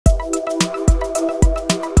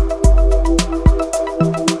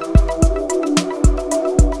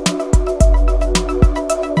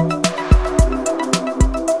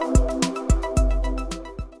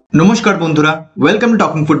নমস্কার বন্ধুরা, welcome to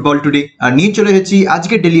talking football today. আর নিয়ে চলে এসেছি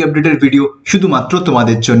আজকে ডেলি আপডেটের ভিডিও শুধুমাত্র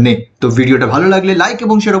তোমাদের জন্য। তো ভিডিওটা ভালো লাগলে লাইক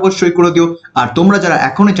এবং শেয়ার অবশ্যই করে দিও। আর তোমরা যারা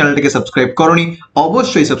এখনো চ্যানেলটাকে সাবস্ক্রাইব করোনি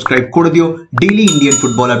অবশ্যই সাবস্ক্রাইব করে দিও ডেইলি ইন্ডিয়ান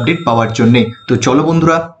ফুটবল আপডেট পাওয়ার জন্য। তো চলো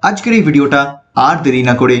বন্ধুরা, আজকের এই ভিডিওটা আর দেরি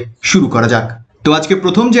না করে শুরু করা যাক। তো আজকে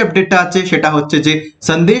প্রথম যে আপডেটটা আছে সেটা হচ্ছে যে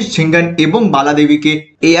সন্দেশ ঝিঙ্গান এবং বালাদেবীকে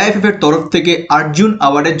AIFF এর তরফ থেকে অর্জুন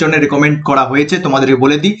অ্যাওয়ার্ডের জন্য রেকমেন্ড করা হয়েছে। তোমাদেরকে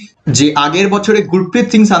বলে দিই যে আগের বছরে গুরপ্রীত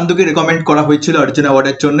সিং সান্ধুকে রেকমেন্ড করা হয়েছিল অর্জুন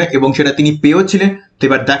অ্যাওয়ার্ডের জন্য এবং সেটা তিনি পেয়েও ছিলেন। তো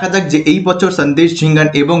এবার দেখা যাক যে এই বছর সন্দেশ ঝিঙ্গান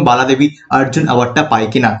এবং বালাদেবী অর্জুন অ্যাওয়ার্ডটা পায়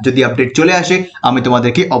কিনা। যদি আপডেট চলে আসে আমি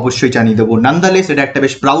তোমাদেরকে অবশ্যই জানিয়ে দেবো। নানদালেস এটা একটা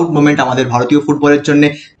বেশ প্রাউড মোমেন্ট আমাদের ভারতীয় ফুটবলের জন্য।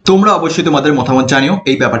 তোমরা অবশ্যই তোমাদের মতামত জানিও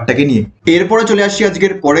এই ব্যাপারটাকে নিয়ে। এরপরে চলে আসছি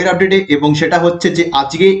আজকের পরের আপডেটে এবং সেটা হচ্ছে যে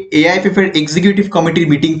আজকে AIFF এর এক্সিকিউটিভ কমিটির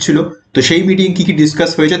মিটিং ছিল। তো সেই মিটিং কি কি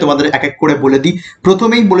ডিসকাস হয়েছে তোমাদের এক এক করে বলে দিই।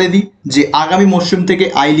 প্রথমেই বলে দিই যে আগামী মরশুম থেকে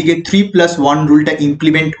আই লিগে 3+1 রুলটা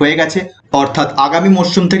ইমপ্লিমেন্ট হয়ে গেছে। অর্থাৎ আগামী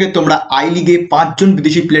মরশুম থেকে তোমরা আই লিগে 5 জন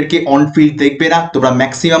বিদেশি প্লেয়ারকে অনফিল্ড দেখবে না, তোমরা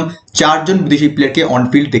ম্যাক্সিমাম 4 জন বিদেশি প্লেয়ারকে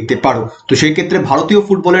অনফিল্ড দেখতে পারো। তো সেই ক্ষেত্রে ভারতীয়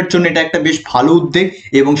ফুটবলের জন্য এটা একটা বেশ ভালো উদ্যোগ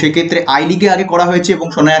এবং সেক্ষেত্রে আই লিগে আগে করা হয়েছে এবং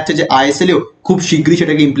শোনা যাচ্ছে যে ISL-এও খুব শীঘ্রই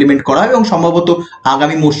সেটাকে ইমপ্লিমেন্ট করা হবে এবং সম্ভবত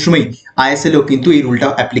আগামী মরশুমেই ISL-এও কিন্তু এই রুলটা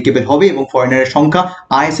অ্যাপ্লিকেবল হবে এবং ফরেনারের সংখ্যা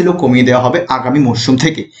ISL-এও কমিয়ে দেওয়া হবে আগামী মরশুম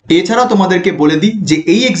থেকে। এছাড়াও তোমাদেরকে বলে দিই যে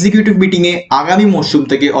এই এক্সিকিউটিভ মিটিংয়ে আগামী মরশুম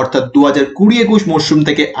থেকে অর্থাৎ 2020-21 মরশুম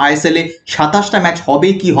থেকে ISL-এ 27টা ম্যাচ হবে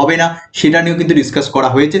কি হবে না সেটা নিয়েও কিন্তু ডিসকাস করা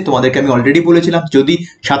হয়েছে। তোমাদেরকে আমি অলরেডি বলেছিলাম যদি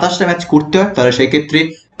 27টা ম্যাচ করতে হয় তাহলে সেই ক্ষেত্রে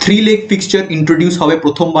 3 লেগ ফিক্সচার ইন্ট্রোডিউস হবে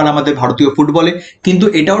প্রথমবার আমাদের ভারতীয় ফুটবলে। কিন্তু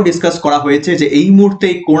এটাও ডিসকাস করা হয়েছে যে এই মুহূর্তে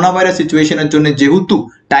করোনা ভাইরাস সিচুয়েশনের জন্য যেহেতু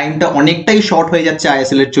টাইমটা অনেকটাই শর্ট হয়ে যাচ্ছে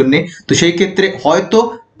ISL এর জন্য, তো সেই ক্ষেত্রে হয়তো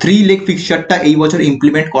 3 লেগ ফিক্সচারটা এই বছর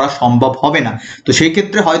ইমপ্লিমেন্ট করা সম্ভব হবে না। তো সেই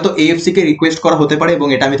ক্ষেত্রে হয়তো AFC কে রিকোয়েস্ট করা হতে পারে এবং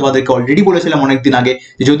এটা আমি তোমাদেরকে অলরেডি বলেছিলাম অনেকদিন আগে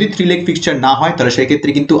যে যদি 3 লেগ ফিক্সচার না হয় তাহলে সেই ক্ষেত্রে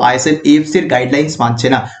কিন্তু ISL AFC এর গাইডলাইন্স মানছে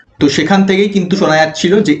না। তো সেখান থেকেই কিন্তু শোনা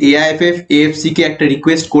যাচ্ছিল যে AIFF AFC কে একটা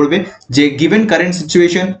রিকোয়েস্ট করবে যে গিভেন কারেন্ট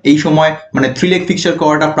সিচুয়েশন এই সময় মানে 3 লেগ ফিক্সচার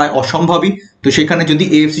করাটা প্রায় অসম্ভবই। তো সেখানে যদি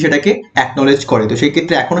AFC সেটাকে অ্যাকনলেজ করে, তো সেই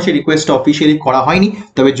ক্ষেত্রে এখনো সেই রিকোয়েস্টটা অফিসিয়ালি করা হয়নি,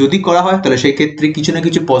 তবে যদি করা হয় তাহলে সেই ক্ষেত্রে কিছু না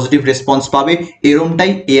কিছু পজিটিভ রেসপন্স পাবে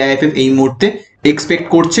এরমটাই AIFF এই মুহূর্তে এক্সপেক্ট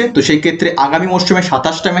করছে। তো সেই ক্ষেত্রে আগামী মরশুমে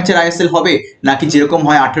 27টা ম্যাচের ISL হবে নাকি যেরকম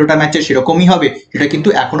হয় 18টা ম্যাচের সেরকমই হবে সেটা কিন্তু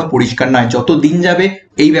এখনো পরিষ্কার নয়। যত দিন যাবে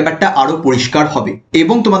এই ব্যাপারটা আরো পরিষ্কার হবে।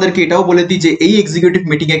 এবং তোমাদেরকে এটাও বলে দিই যে এই এক্সিকিউটিভ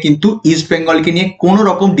মিটিং এ কিন্তু ইস্ট বেঙ্গলকে নিয়ে কোনো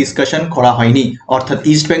রকম ডিসকাশন করা হয়নি। অর্থাৎ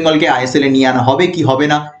ইস্ট বেঙ্গলকে ISL এ নিয়ে আনা হবে কি হবে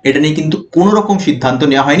না এটা নিয়ে কিন্তু কোনো রকম সিদ্ধান্ত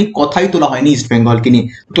নেওয়া হয়নি, কথাই তোলা হয়নি ইস্ট বেঙ্গলকে নিয়ে।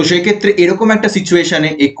 তো সেই ক্ষেত্রে এরকম একটা সিচুয়েশনে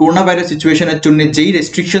এই করোনা ভাইরাস সিচুয়েশনের জন্য যেই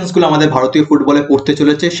রেস্ট্রিকশনস গুলো আমাদের ভারতীয় ফুটবলে পড়তে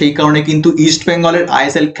চলেছে সেই কারণে কিন্তু ইস্ট বেঙ্গলের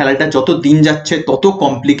ISL খেলাটা যত দিন যাচ্ছে তত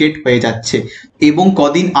কমপ্লিকেট হয়ে যাচ্ছে। এবং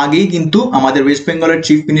কদিন আগেই কিন্তু আমাদের ওয়েস্ট বেঙ্গলের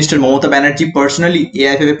chief minister Mamata Banerjee personally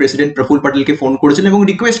AIFF এর প্রেসিডেন্ট প্রফুল প্যাটেলকে ফোন করেছিলেন এবং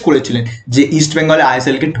রিকোয়েস্ট করেছিলেন যে ইস্ট বেঙ্গলে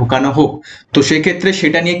ISL কে ঢোকানো হোক। তো সেক্ষেত্রে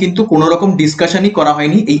সেটা নিয়ে কিন্তু কোনো রকম ডিসকাশনই করা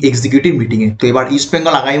হয়নি এই এক্সিকিউটিভ মিটিংয়ে। তো এবার ইস্ট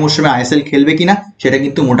বেঙ্গল আগামী মরশুমে ISL খেলবে কিনা সেটা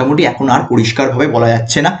কিন্তু মোটামুটি এখন আর পরিষ্কারভাবে বলা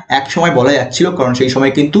যাচ্ছে না। এক সময় বলা যাচ্ছিল, কারণ সেই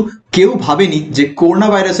সময় কিন্তু কেউ ভাবেনি যে করোনা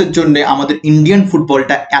ভাইরাসের জন্য আমাদের ইন্ডিয়ান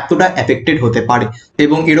ফুটবলটা এতটা এফেক্টেড হতে পারে।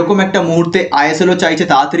 এবং এরকম একটা মুহূর্তে ISLও চাইছে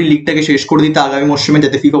তাড়াতাড়ি লিগটাকে শেষ করে দিতে আগামী মরশুমে,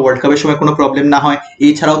 যাতে ফিফা ওয়ার্ল্ড কাপের সময় কোনো প্রবলেম না হয়।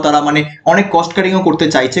 এছাড়াও তারা অনেক কস্ট কাটিংও করতে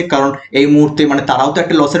চাইছে, কারণ এই মুহূর্তে তারাও তো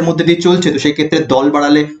একটা লসের মধ্যে দিয়ে চলছে। তো সেই ক্ষেত্রে দল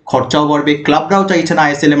বাড়ালে খরচাও বাড়বে, ক্লাবরাও চাইছে না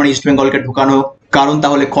ISL ইস্ট বেঙ্গলকে ঢুকানো, কারণ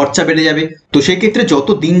তাহলে খরচা বেড়ে যাবে। তো সেই ক্ষেত্রে যত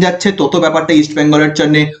দিন যাচ্ছে তত ব্যাপারটা ইস্ট বেঙ্গলের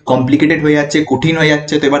জন্য কমপ্লিকেটেড হয়ে যাচ্ছে, কঠিন হয়ে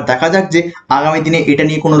যাচ্ছে। তো এবার দেখা যাক যে আগামী দিনে এটা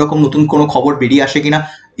নিয়ে কোনো রকম নতুন কোনো খবর বেরিয়ে আসে কিনা,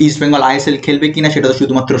 ইস্ট বেঙ্গল ISL খেলবে কিনা সেটা তো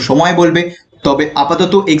শুধুমাত্র সময় বলবে। তবে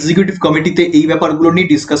আপাতত এক্সিকিউটিভ কমিটিতে এই ব্যাপারগুলো নিয়ে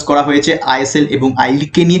ডিসকাস করা হয়েছে ISL এবং আই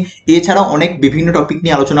লিগকে নিয়ে। এছাড়াও অনেক বিভিন্ন টপিক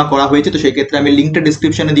নিয়ে আলোচনা করা হয়েছে। তো সেই ক্ষেত্রে আমি লিঙ্কটা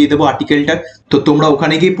ডিসক্রিপশনে দিয়ে দেবো আর্টিকেলটার, তো তোমরা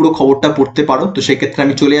ওখানে গিয়ে পুরো খবরটা পড়তে পারো। তো সেই ক্ষেত্রে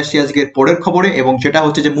আমি চলে আসছি আজকের পরের খবরে এবং সেটা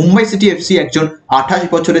হচ্ছে যে মুম্বাই সিটি FC একজন 28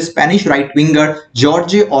 বছরের স্প্যানিশ রাইট উইঙ্গার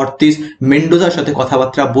জর্জে অর্তিজ মেন্ডোজার সাথে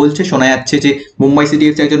কথাবার্তা বলছে। শোনা যাচ্ছে যে মুম্বাই সিটি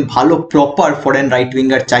FC একজন ভালো প্রপার ফরেন রাইট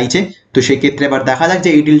উইঙ্গার চাইছে। তো সেই ক্ষেত্রে এবার দেখা যাক যে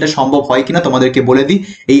এই ডিলটা সম্ভব হয় কিনা। তোমাদেরকে বলে দিই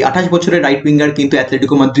এই 28 বছরের রাইট উইঙ্গার কিন্তু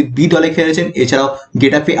অ্যাথলেটিকো মাদ্রিদ B দলে খেলেছেন, এছাড়াও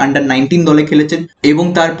গেটাফে আন্ডার-19 দলে খেলেছেন এবং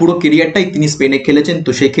তার পুরো কেরিয়ারটাই তিনি স্পেনে খেলেছেন।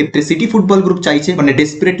 তো সেই ক্ষেত্রে সিটি ফুটবল গ্রুপ চাইছে,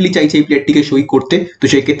 ডেসপারেটলি চাইছে এই প্লেয়ারটিকে সই করতে। তো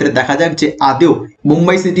সেই ক্ষেত্রে দেখা যাক যে আদেও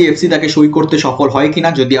মুম্বাই সিটি FC তাকে সই করতে সফল হয় কিনা।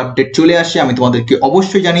 যদি আপডেট চলে আসে আমি তোমাদেরকে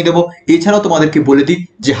অবশ্যই জানিয়ে দেবো। এছাড়াও তোমাদেরকে বলে দিই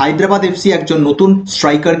যে হায়দ্রাবাদ FC একজন নতুন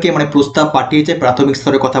স্ট্রাইকারকে প্রস্তাব পাঠিয়েছে, প্রাথমিক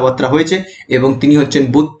স্তরে কথাবার্তা হয়েছে এবং তিনি হচ্ছেন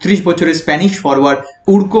 32 বছরের স্প্যানিশ ফরওয়ার্ড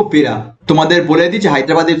উর্কো পেরা। তোমাদের বলে দিই যে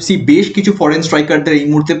হায়দ্রাবাদ এফসি বেশ কিছু ফরেন স্ট্রাইকারদের এই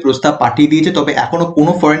মুহূর্তে প্রস্তাব পাঠিয়ে দিয়েছে, তবে এখনো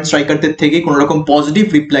কোনো ফরেন স্ট্রাইকারদের থেকে কোনো রকম পজিটিভ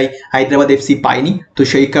রিপ্লাই হায়দ্রাবাদ এফসি পায়নি। তো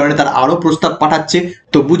সেই কারণে তারা আরো প্রস্তাব পাঠাচ্ছে।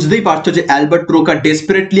 তো বুঝতেই পারছো যে অ্যালবার্ট রোকা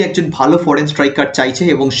ডেসপারেটলি একজন ভালো ফরেন স্ট্রাইকার চাইছে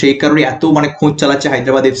এবং সেই কারণে এত খোঁজ চালাচ্ছে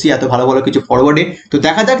হায়দ্রাবাদ এফসি এত ভালো ভালো কিছু ফরওয়ার্ডে। তো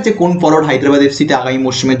দেখা যাক যে কোন ফরওয়ার্ড হায়দ্রাবাদ এফসিতে আগামী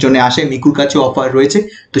মরশুমের জন্য আসে। মিকুর কাছে অফার রয়েছে,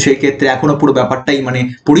 তো সেই ক্ষেত্রে এখনো পুরো ব্যাপারটাই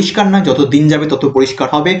পরিষ্কার না, যত দিন যাবে তত পরিষ্কার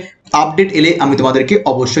হবে। আপডেট এলে আমি তোমাদেরকে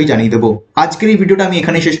অবশ্যই জানিয়ে দেবো। আজকের এই ভিডিওটা আমি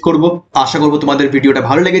এখানে শেষ করব। আশা করবো তোমাদের ভিডিওটা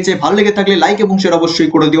ভালো লেগেছে। ভালো লেগে থাকলে লাইক এবং শেয়ার অবশ্যই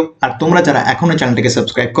করে দিও। আর তোমরা যারা এখনো চ্যানেলটাকে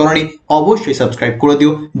সাবস্ক্রাইব করোনি অবশ্যই সাবস্ক্রাইব করে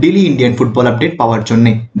দিও ডেইলি ইন্ডিয়ান ফুটবল আপডেট পাওয়ার জন্য।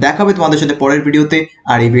 দেখা হবে তোমাদের সাথে পরের ভিডিওতে।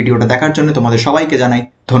 আর এই ভিডিওটা দেখার জন্য তোমাদের সবাইকে জানাই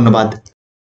ধন্যবাদ।